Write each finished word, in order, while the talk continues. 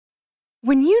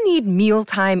When you need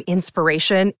mealtime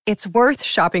inspiration, it's worth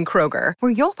shopping Kroger,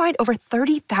 where you'll find over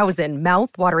 30,000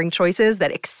 mouth-watering choices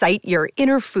that excite your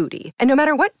inner foodie. And no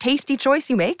matter what tasty choice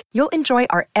you make, you'll enjoy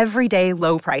our everyday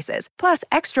low prices, plus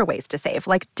extra ways to save,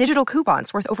 like digital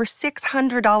coupons worth over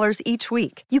 $600 each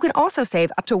week. You can also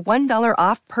save up to $1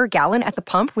 off per gallon at the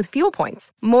pump with fuel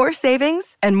points. More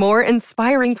savings and more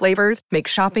inspiring flavors make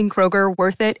shopping Kroger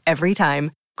worth it every time.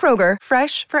 Kroger,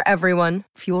 fresh for everyone.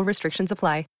 Fuel restrictions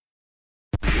apply.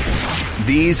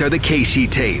 These are the Keishi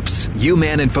tapes.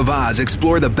 U-Man and Fawaz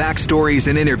explore the backstories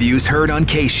and interviews heard on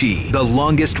Keishi, the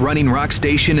longest-running rock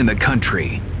station in the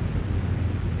country.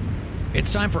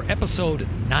 It's time for episode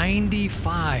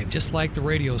 95, just like the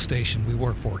radio station we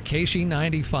work for, Keishi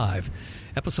 95.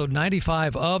 Episode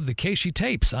 95 of the Keishi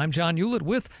tapes. I'm John Hewlett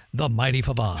with the Mighty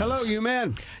Fawaz. Hello, you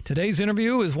man. Today's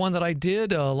interview is one that I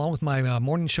did along with my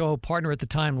morning show partner at the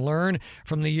time, Learn,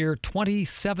 from the year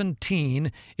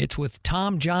 2017. It's with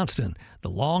Tom Johnston, the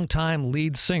longtime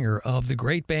lead singer of the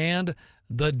great band,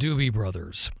 the Doobie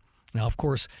Brothers. Now, of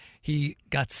course, he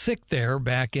got sick there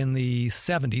back in the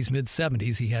 70s,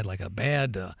 mid-70s. He had like a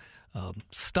bad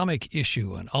stomach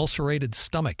issue, an ulcerated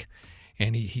stomach.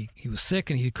 And he was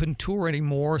sick and he couldn't tour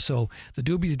anymore, so the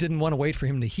Doobies didn't want to wait for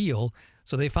him to heal,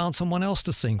 so they found someone else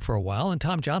to sing for a while, and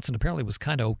Tom Johnston apparently was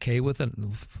kind of okay with it,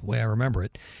 the way I remember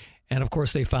it. And, of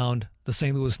course, they found the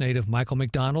St. Louis native Michael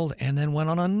McDonald and then went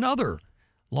on another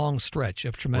long stretch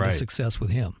of tremendous success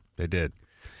with him. They did.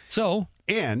 So,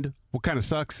 and what kind of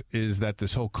sucks is that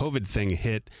this whole COVID thing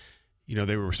hit. You know,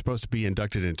 they were supposed to be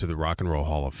inducted into the Rock and Roll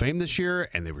Hall of Fame this year,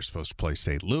 and they were supposed to play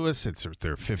St. Louis. It's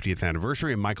their 50th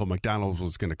anniversary, and Michael McDonald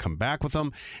was going to come back with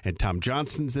them, and Tom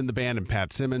Johnston's in the band, and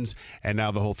Pat Simmons, and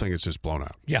now the whole thing is just blown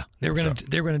out. Yeah, they were going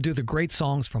to do the great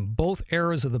songs from both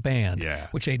eras of the band,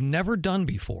 which they'd never done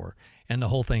before. And the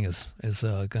whole thing is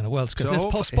going to, well, it's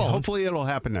postponed. Hopefully it'll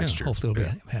happen next year. Hopefully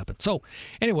it'll happen. So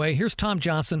anyway, here's Tom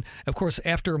Johnston. Of course,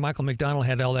 after Michael McDonald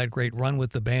had all that great run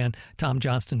with the band, Tom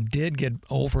Johnston did get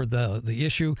over the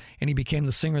issue, and he became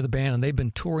the singer of the band, and they've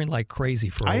been touring like crazy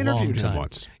for a long time. I interviewed him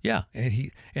once. Yeah.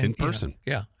 In person.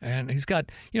 And he's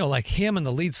got, like him and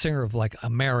the lead singer of like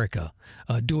America,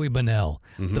 Dewey Bunnell.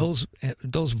 Mm-hmm.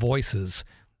 Those voices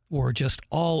were just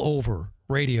all over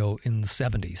radio in the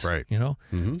 70s, right?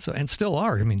 Mm-hmm. So, and still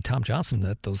are. I mean, Tom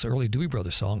Johnston, those early Doobie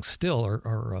Brothers songs still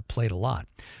are played a lot.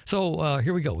 So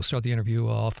here we go. We'll start the interview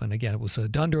off, and again, it was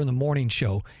done during the morning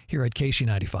show here at Keishi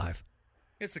 95.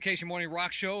 It's the Keishi Morning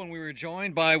Rock Show, and we were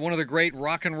joined by one of the great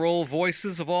rock and roll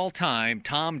voices of all time,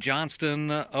 Tom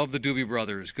Johnston of the Doobie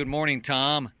Brothers. Good morning,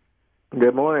 Tom.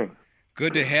 Good morning.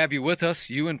 Good to have you with us.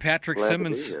 You and Patrick Glad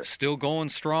Simmons still going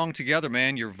strong together,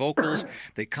 man. Your vocals,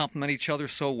 they complement each other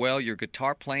so well. Your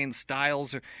guitar playing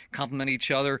styles complement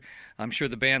each other. I'm sure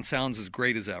the band sounds as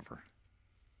great as ever.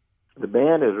 The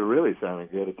band is really sounding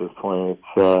good at this point.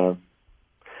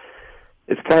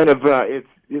 It's kind of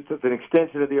it's an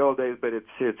extension of the old days, but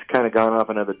it's kind of gone off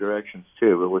in other directions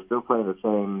too. But we're still playing the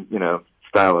same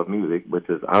style of music, which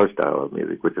is our style of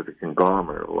music, which is a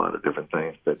conglomerate of a lot of different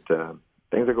things. But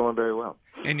things are going very well.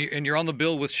 And you're on the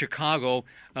bill with Chicago.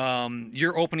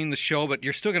 You're opening the show, but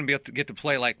you're still going to be able to get to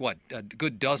play like a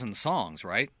good dozen songs,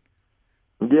 right?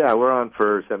 Yeah, we're on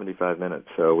for 75 minutes,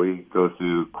 so we go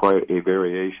through quite a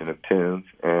variation of tunes,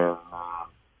 and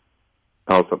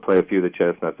also play a few of the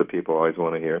chestnuts that people always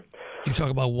want to hear. You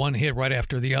talk about one hit right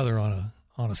after the other on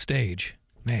a stage,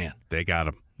 man. They got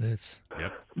them.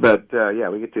 Yep. But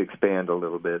we get to expand a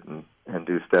little bit and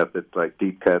do stuff that's like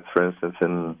deep cuts, for instance,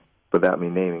 and without me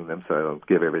naming them, so I don't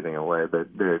give everything away. But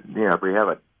we have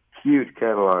a huge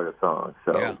catalog of songs,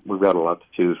 so we've got a lot to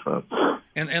choose from.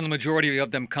 And the majority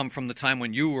of them come from the time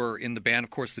when you were in the band. Of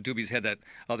course, the Doobies had that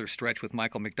other stretch with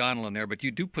Michael McDonald in there, but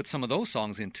you do put some of those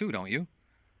songs in too, don't you?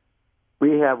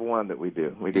 We have one that we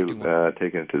do. We do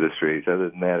Taking It to the Streets.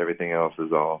 Other than that, everything else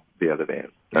is all the other band,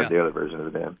 the other version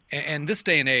of the band. And this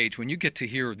day and age, when you get to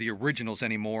hear the originals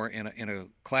anymore in a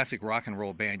classic rock and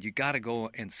roll band, you got to go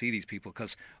and see these people,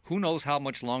 because who knows how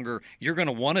much longer you're going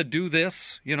to want to do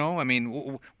this, I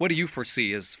mean, what do you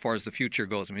foresee as far as the future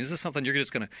goes? I mean, is this something you're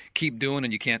just going to keep doing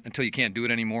and until you can't do it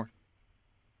anymore?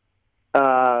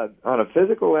 On a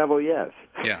physical level, yes.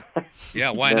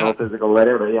 Yeah, why not? Physical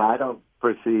level, I don't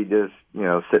foresee just,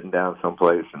 sitting down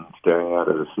someplace and staring out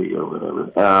at the sea or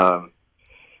whatever.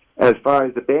 As far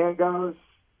as the band goes,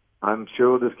 I'm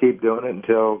sure we'll just keep doing it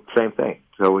until same thing.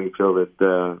 So we feel that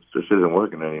this isn't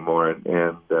working anymore,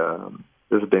 and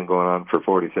this has been going on for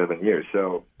 47 years.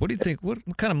 So, what do you think? What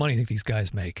kind of money do you think these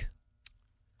guys make?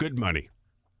 Good money.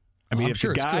 I mean, I'm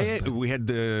sure the guy, it's good, we had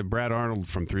the Brad Arnold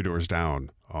from Three Doors Down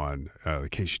on the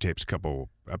Keishi tapes a couple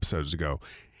episodes ago,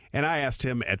 and I asked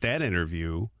him at that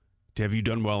interview, Have you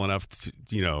done well enough to,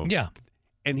 Yeah.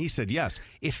 And he said yes.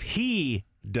 If he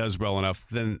does well enough,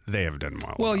 then they have done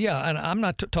well Well, enough. yeah, and I'm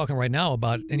not talking right now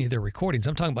about any of their recordings.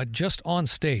 I'm talking about just on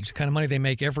stage, the kind of money they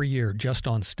make every year just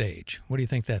on stage. What do you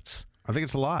think that's? I think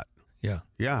it's a lot. Yeah.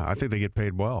 Yeah, I think they get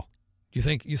paid well. You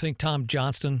think Tom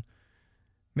Johnston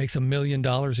makes $1 million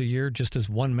a year just as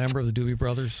one member of the Doobie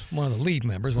Brothers? One of the lead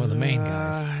members, one of the main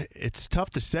guys. It's tough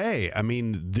to say. I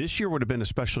mean, this year would have been a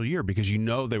special year because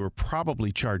they were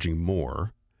probably charging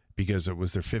more because it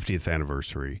was their 50th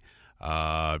anniversary.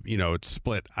 It's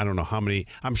split. I don't know how many.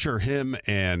 I'm sure him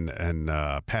and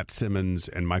Pat Simmons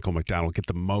and Michael McDonald get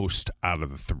the most out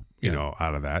of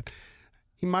out of that.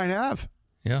 He might have.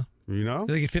 Yeah. Do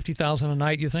they get $50,000 a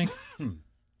night, you think?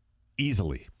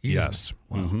 Easily. Yes.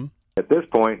 Wow. Mm-hmm. At this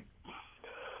point,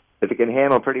 if it can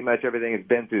handle pretty much everything it's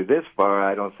been through this far,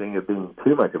 I don't see it being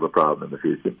too much of a problem in the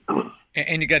future.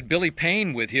 And you got Billy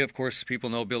Payne with you. Of course, people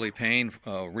know Billy Payne,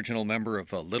 original member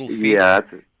of Little Feat. Yeah,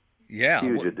 that's yeah.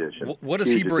 huge addition. What does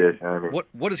he bring? Addition, I mean.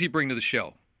 What does he bring to the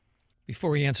show?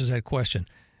 Before he answers that question,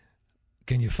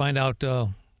 can you find out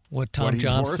what Tom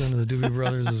Johnston of the Doobie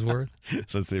Brothers is worth?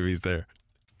 Let's see if he's there.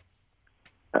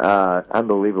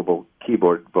 Unbelievable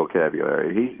keyboard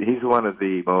vocabulary. He's one of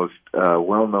the most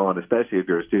well-known, especially if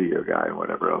you're a studio guy and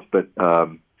whatever else, but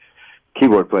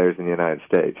keyboard players in the United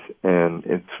States. And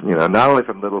it's, not only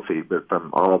from Little Feat, but from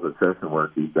all the session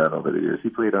work he's done over the years. He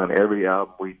played on every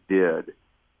album we did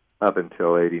up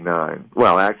until '89.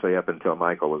 Well, actually up until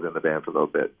Michael was in the band for a little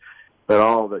bit. But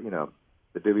all the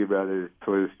Doobie Brothers,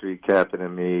 Toulouse Street, Captain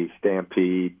and Me,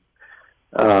 Stampede,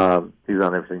 he's on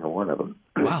every single one of them.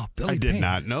 Wow, Billy I did Payne.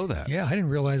 not know that. Yeah, I didn't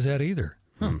realize that either.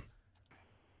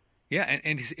 Yeah,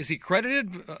 and is he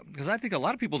credited? Because I think a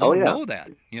lot of people don't know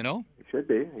that, He should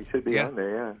be. He should be on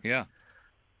there, Yeah.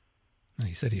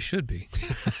 He said he should be.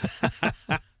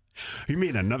 You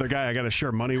mean another guy I got to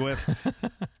share money with?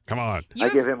 Come on. I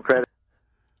give him credit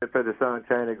for the song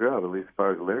China Grove, at least as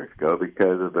far as the lyrics go,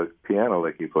 because of the piano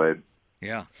lick he played.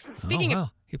 Yeah. Speaking of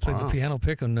he played the piano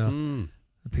pick on the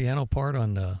piano part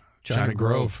on China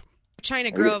Grove.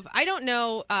 China Grove, I don't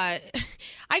know. I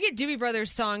get Doobie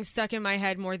Brothers songs stuck in my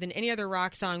head more than any other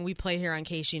rock song we play here on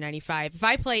KC95. If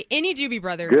I play any Doobie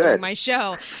Brothers during my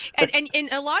show, and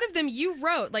a lot of them you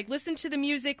wrote, like Listen to the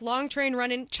Music, Long Train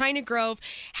Running, China Grove.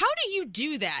 How do you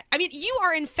do that? I mean, you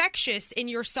are infectious in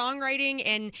your songwriting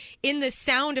and in the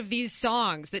sound of these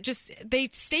songs that they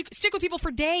stick with people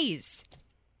for days.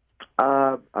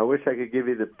 I wish I could give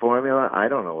you the formula. I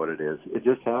don't know what it is. It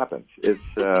just happens.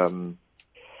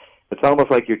 It's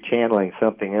almost like you're channeling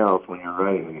something else when you're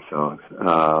writing these songs,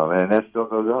 and that still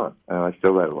goes on. I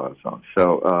still write a lot of songs.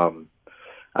 So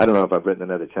I don't know if I've written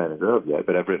another China Grove yet,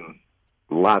 but I've written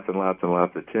lots and lots and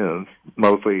lots of tunes.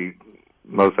 Most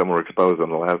of them were exposed on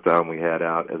the last album we had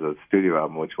out as a studio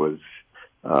album, which was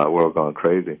World Gone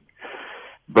Crazy.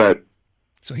 But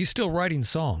so he's still writing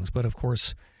songs, but of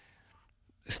course,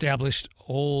 established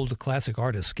old classic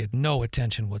artists get no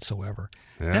attention whatsoever.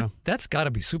 Yeah. That's got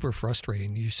to be super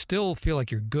frustrating. You still feel like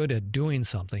you're good at doing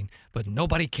something, but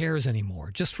nobody cares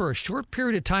anymore. Just for a short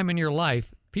period of time in your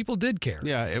life, people did care.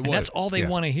 Yeah, it and was. That's all they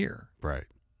want to hear. Right.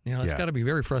 It's got to be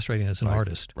very frustrating as an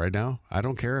artist. Right now, I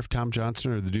don't care if Tom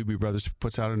Johnston or the Doobie Brothers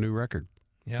puts out a new record.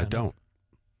 Yeah, I don't.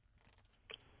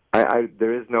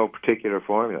 There is no particular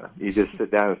formula. You just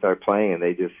sit down and start playing, and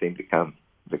they just seem to come.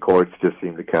 The chords just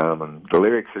seem to come, and the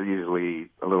lyrics are usually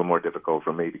a little more difficult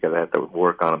for me because I have to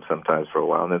work on them sometimes for a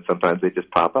while, and then sometimes they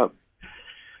just pop up.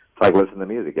 It's like listening to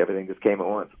music. Everything just came at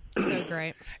once. So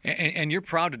great. And you're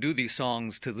proud to do these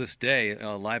songs to this day,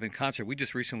 live in concert. We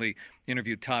just recently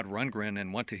interviewed Todd Rundgren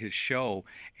and went to his show,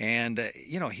 and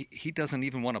he doesn't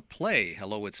even want to play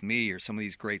Hello, It's Me or some of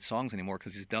these great songs anymore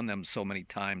because he's done them so many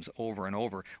times over and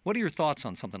over. What are your thoughts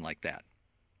on something like that?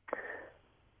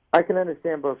 I can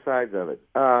understand both sides of it.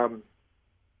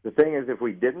 The thing is, if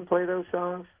we didn't play those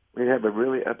songs, we'd have a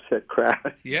really upset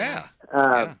crowd. Yeah.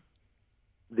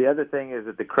 The other thing is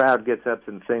that the crowd gets up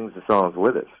and sings the songs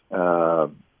with us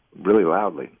really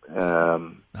loudly.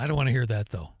 I don't want to hear that,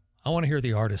 though. I want to hear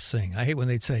the artist sing. I hate when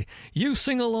they'd say, you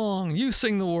sing along, you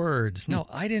sing the words. No,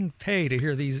 I didn't pay to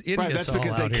hear these idiots Right, that's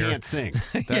because they can't sing.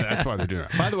 That's why they're doing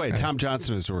it. By the way, Tom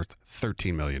Johnston is worth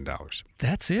 $13 million.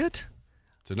 That's it?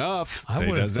 It's enough. He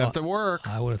doesn't have to work.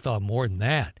 I would have thought more than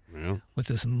that. Yeah.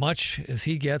 With as much as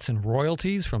he gets in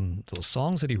royalties from those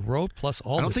songs that he wrote, plus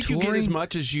all the touring. I don't think you get as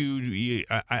much as you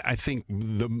I think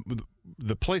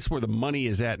the place where the money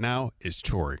is at now is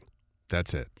touring.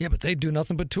 That's it. Yeah, but they do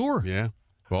nothing but tour. Yeah.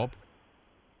 Well,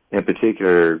 in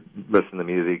particular, listen to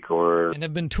music or... And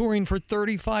have been touring for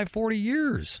 35, 40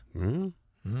 years.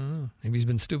 Mm-hmm. Maybe he's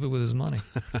been stupid with his money.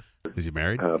 Is he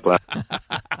married?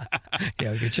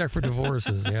 Yeah, we can check for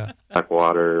divorces, yeah.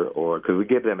 Water, or because we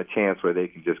give them a chance where they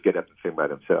can just get up and sing by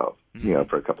themselves,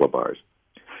 for a couple of bars.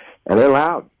 And they're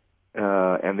loud,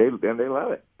 and they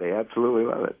love it. They absolutely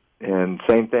love it. And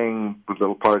same thing with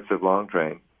little parts of Long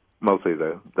Train, mostly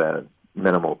the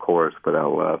minimal chorus, but I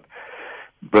love.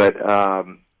 But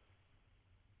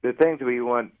the things where you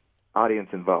want audience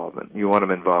involvement, you want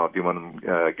them involved, you want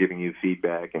them giving you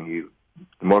feedback, and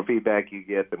the more feedback you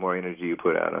get, the more energy you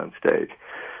put out on stage.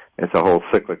 It's a whole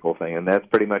cyclical thing, and that's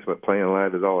pretty much what playing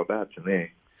live is all about to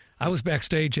me. I was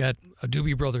backstage at a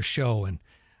Doobie Brothers show, and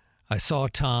I saw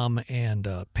Tom and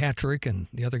Patrick and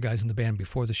the other guys in the band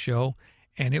before the show,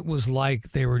 and it was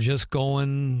like they were just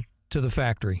going to the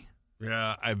factory.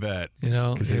 Yeah, I bet.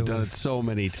 Because they've done it so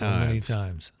many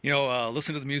times.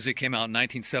 Listen to the Music came out in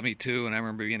 1972, and I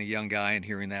remember being a young guy and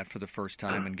hearing that for the first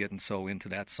time and getting so into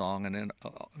that song. And then,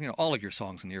 all of your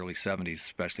songs in the early 70s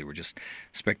especially were just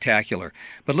spectacular.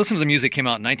 But Listen to the Music came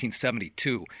out in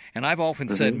 1972, and I've often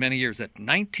said many years that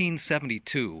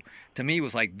 1972, to me,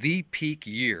 was like the peak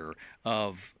year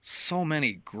of so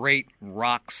many great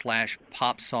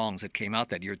rock/pop songs that came out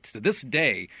that year. To this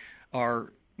day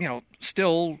are,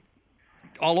 still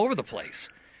all over the place.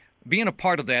 Being a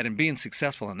part of that and being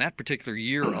successful in that particular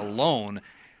year alone,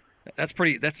 that's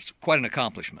quite an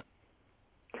accomplishment.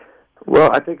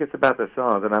 Well, I think it's about the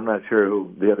songs, and I'm not sure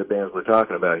who the other bands we're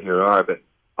talking about here are, but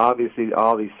obviously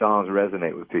all these songs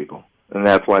resonate with people, and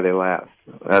that's why they last.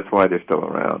 That's why they're still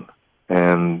around,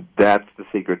 and that's the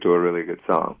secret to a really good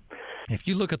song. If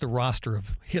you look at the roster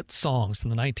of hit songs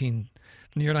from the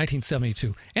year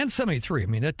 1972 and 73, I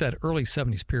mean, that early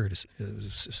 70s period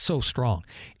is so strong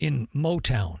in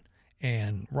Motown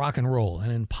and rock and roll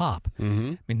and in pop.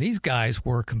 Mm-hmm. I mean, these guys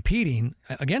were competing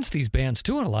against these bands,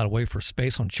 too, in a lot of ways for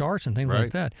space on charts and things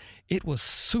like that. It was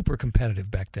super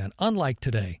competitive back then, unlike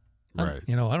today. Right.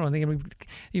 I don't think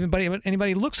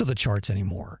anybody looks at the charts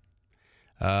anymore.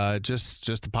 Just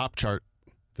the pop chart,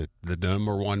 the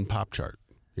number one pop chart.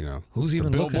 Who's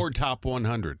even the looking? Billboard Top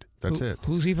 100. That's it.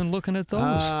 Who's even looking at those?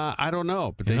 I don't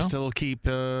know, but they still keep.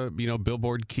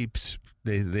 Billboard keeps.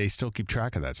 They still keep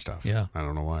track of that stuff. Yeah, I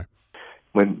don't know why.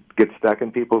 When it gets stuck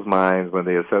in people's minds, when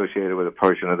they associate it with a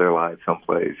portion of their life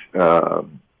someplace,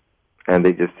 and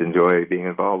they just enjoy being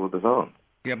involved with the song.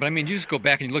 Yeah, but I mean, you just go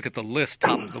back and you look at the list,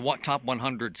 top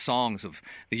 100 songs of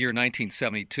the year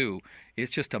 1972.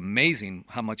 It's just amazing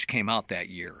how much came out that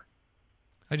year.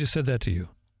 I just said that to you.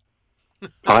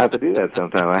 I'll have to do that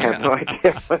sometime. I have no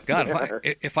idea. God,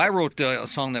 if I wrote a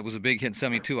song that was a big hit in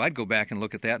 72, I'd go back and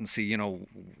look at that and see,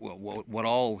 what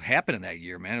all happened in that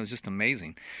year, man. It was just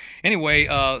amazing. Anyway,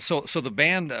 so the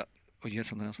band, you had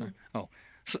something else there? Oh,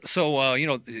 so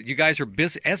you guys are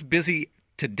as busy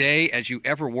today as you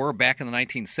ever were back in the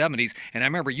 1970s. And I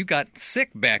remember you got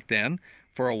sick back then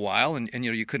for a while, and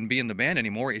you couldn't be in the band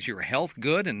anymore. Is your health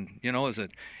good? And is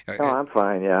it? Oh, I'm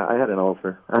fine. Yeah, I had an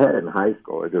ulcer. I had it in high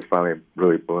school. It just finally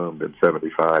really bloomed in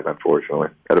 '75. Unfortunately,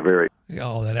 at a very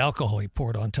that alcohol he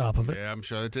poured on top of it. Yeah, I'm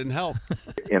sure that didn't help.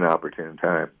 Inopportune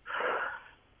time.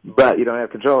 But you don't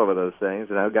have control over those things,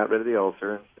 and I got rid of the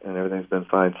ulcer, and everything's been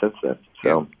fine since then.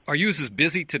 So, are you as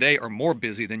busy today, or more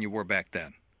busy than you were back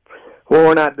then? Well,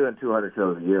 we're not doing 200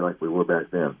 shows a year like we were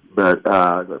back then, but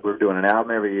we're doing an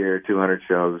album every year, 200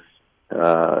 shows. We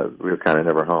were kind of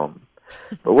never home.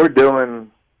 But we're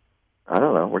doing,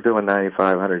 we're doing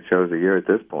 9,500 shows a year at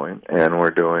this point, and we're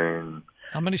doing...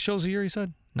 How many shows a year, you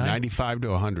said? 95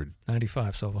 to 100.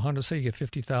 95. So 100, say you get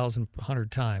 50,000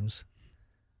 100 times.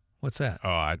 What's that?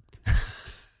 Oh,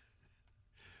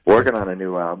 Working on a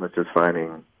new album, it's just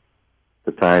finding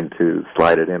the time to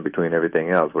slide it in between everything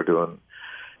else.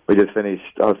 We just finished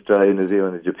Australia, New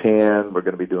Zealand, and Japan. We're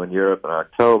going to be doing Europe in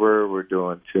October. We're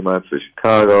doing 2 months of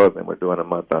Chicago, and then we're doing a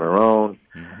month on our own.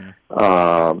 Mm-hmm.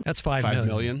 That's $5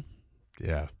 million.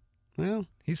 Yeah. Well,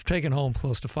 he's taking home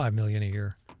close to $5 million a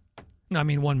year. No, I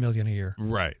mean $1 million a year.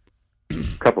 Right. A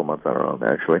couple months on our own,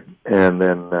 actually, and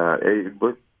then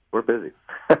we're busy.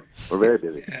 We're very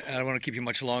busy. I don't want to keep you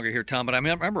much longer here, Tom, but I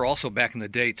remember also back in the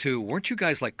day too. Weren't you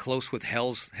guys like close with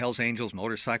Hell's Angels,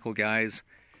 motorcycle guys?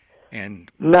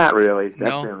 And not really.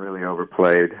 That's been really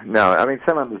overplayed. No, I mean,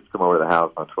 some of them used to come over to the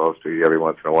house on 12th Street every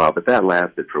once in a while, but that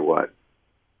lasted for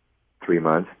 3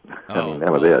 months? I mean,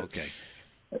 that was it. Okay.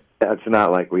 It's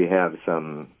not like we have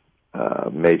some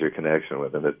major connection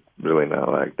with them. It's really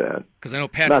not like that. Because I know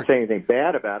Patrick... I'm not saying anything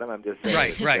bad about them. I'm just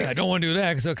saying... Right. I don't want to do that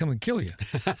because they'll come and kill you.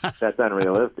 That's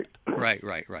unrealistic. Right.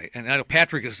 And I know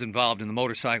Patrick is involved in the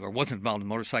motorcycle, or was involved in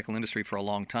the motorcycle industry for a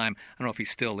long time. I don't know if he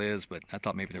still is, but I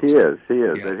thought maybe there was... He is.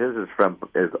 Yeah. His is from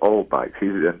his old bikes. He's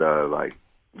into, 30s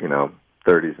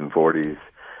and 40s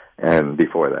and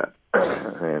before that.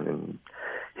 and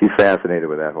he's fascinated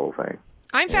with that whole thing.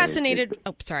 I'm fascinated.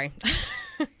 Oh, sorry.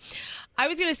 I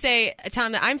was going to say,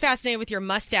 Tom, that I'm fascinated with your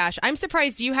mustache. I'm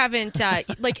surprised you haven't,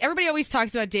 like everybody always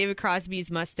talks about David Crosby's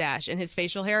mustache and his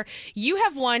facial hair. You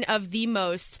have one of the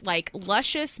most like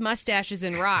luscious mustaches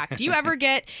in rock. Do you ever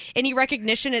get any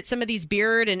recognition at some of these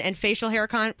beard and facial hair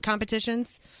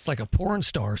competitions? It's like a porn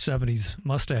star 70s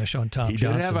mustache on Tom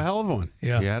Johnston. He did have a hell of one.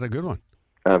 Yeah. He had a good one.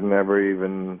 I've never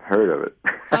even heard of it.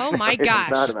 Oh, my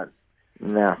gosh.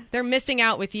 No. They're missing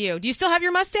out with you. Do you still have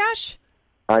your mustache?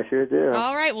 I sure do.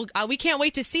 All right. Well, we can't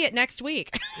wait to see it next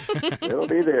week. It'll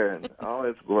be there in all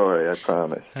its glory, I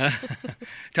promise.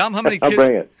 Tom, how many I'll kids?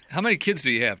 bring it. How many kids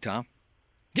do you have, Tom?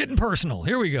 Getting personal.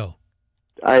 Here we go.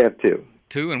 I have 2.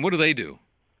 2, and what do they do?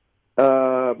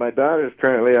 My daughter is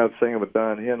currently out singing with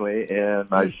Don Henley, and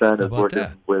my son is working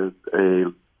with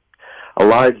a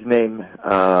large name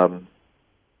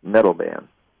metal band.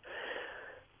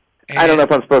 And I don't know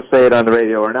if I'm supposed to say it on the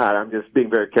radio or not. I'm just being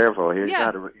very careful. He's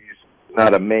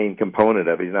not a main component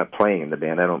of it. He's not playing in the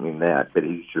band. I don't mean that, but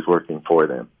he's just working for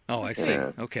them. Oh, I see.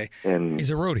 Okay. And he's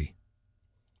a roadie.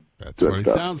 That's what he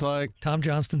sounds like. Tom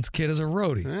Johnston's kid is a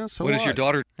roadie. Yeah, so what is your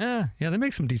daughter? Yeah, they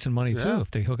make some decent money, too,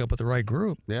 if they hook up with the right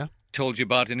group. Yeah. Told you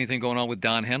about anything going on with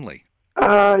Don Henley?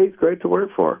 He's great to work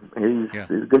for. He's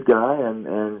a good guy,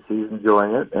 and she's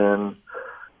enjoying it. And,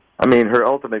 I mean, her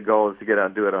ultimate goal is to get out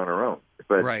and do it on her own.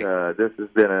 But this has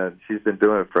been she's been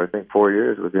doing it for, I think, 4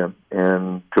 years with him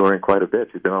and touring quite a bit.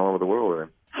 She's been all over the world with him.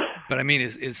 But, I mean,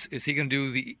 is he going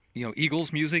to do the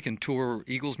Eagles music and tour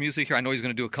Eagles music here? I know he's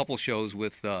going to do a couple shows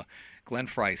with Glenn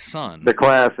Frey's son. The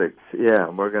classics, yeah.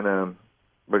 We're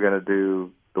gonna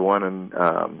do the one in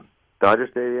Dodger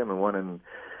Stadium and one in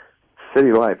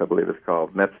City Life, I believe it's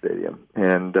called, Met Stadium.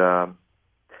 And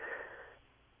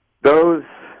those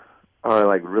are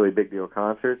like really big deal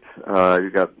concerts.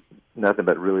 You've got nothing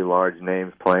but really large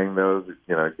names playing those.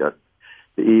 You've got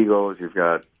the Eagles, you've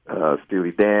got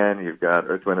Steely Dan, you've got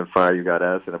Earth, Wind & Fire, you've got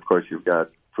us, and of course you've got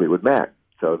Fleetwood Mac.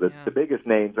 So the biggest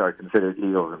names are considered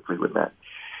Eagles and Fleetwood Mac.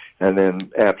 And then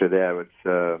after that,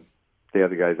 it's the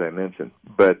other guys I mentioned.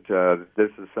 But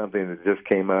this is something that just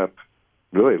came up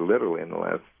really literally in the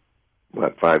last,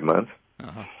 5 months.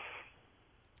 Uh-huh.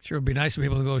 Sure would be nice to be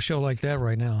able to go to a show like that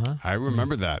right now, huh? I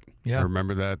remember that. Yeah. I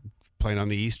remember that playing on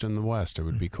the East and the West. It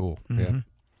would be cool. Mm-hmm. Yeah.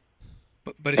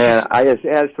 But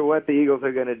as to what the Eagles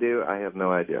are going to do, I have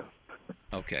no idea.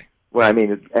 Okay. Well, I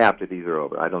mean, after these are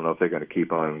over, I don't know if they're going to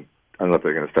keep on. I don't know if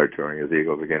they're going to start touring as the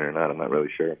Eagles again or not. I'm not really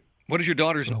sure. What is your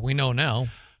daughter's well, we know now.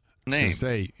 name? I was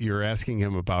going to say, you're asking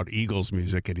him about Eagles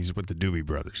music, and he's with the Doobie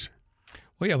Brothers.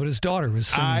 Well, yeah, but his daughter was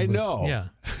singing. I know. Yeah.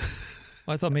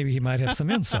 Well, I thought maybe he might have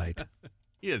some insight.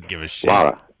 He doesn't give a shit.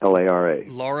 Laura, Lara.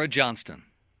 Laura Johnston.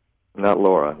 Not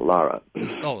Laura, Lara.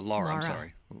 Oh, Laura. I'm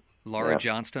sorry. Laura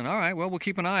Johnston. All right, well, we'll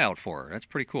keep an eye out for her. That's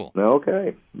pretty cool.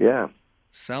 Okay, yeah.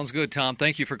 Sounds good, Tom.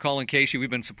 Thank you for calling Casey. We've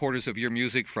been supporters of your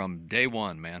music from day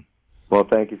one, man. Well,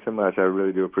 thank you so much. I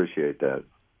really do appreciate that.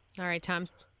 All right, Tom.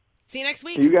 See you next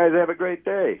week. You guys have a great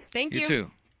day. Thank you. You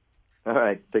too. All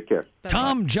right, take care. Bye-bye.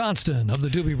 Tom Johnston of the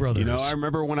Doobie Brothers. I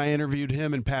remember when I interviewed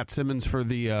him and Pat Simmons for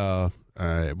the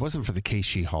it wasn't for the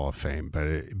KC Hall of Fame,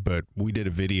 but we did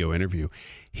a video interview.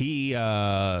 He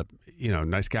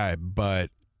nice guy, but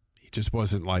he just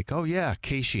wasn't like, oh yeah,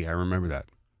 KC, I remember that.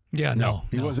 Yeah, no.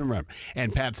 He wasn't around.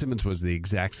 And Pat Simmons was the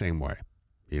exact same way,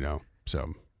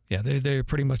 so. Yeah, they're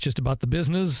pretty much just about the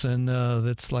business, and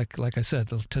that's like I said,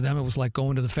 to them it was like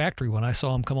going to the factory when I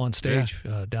saw him come on stage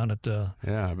down at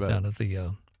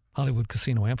the Hollywood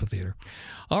Casino Amphitheater.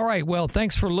 All right, well,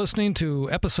 thanks for listening to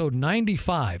episode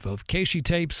 95 of KC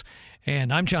Tapes,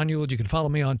 and I'm John Hewlett. You can follow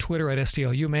me on Twitter at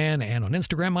STLUman, and on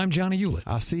Instagram, I'm Johnny Hewlett.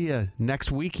 I'll see you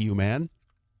next week, you man.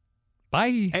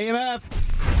 Bye. AMF.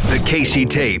 The KC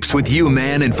Tapes with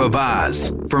U-Man and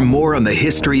Favaz. For more on the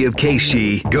history of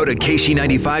KC, go to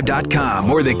KC95.com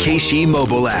or the KC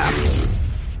mobile app.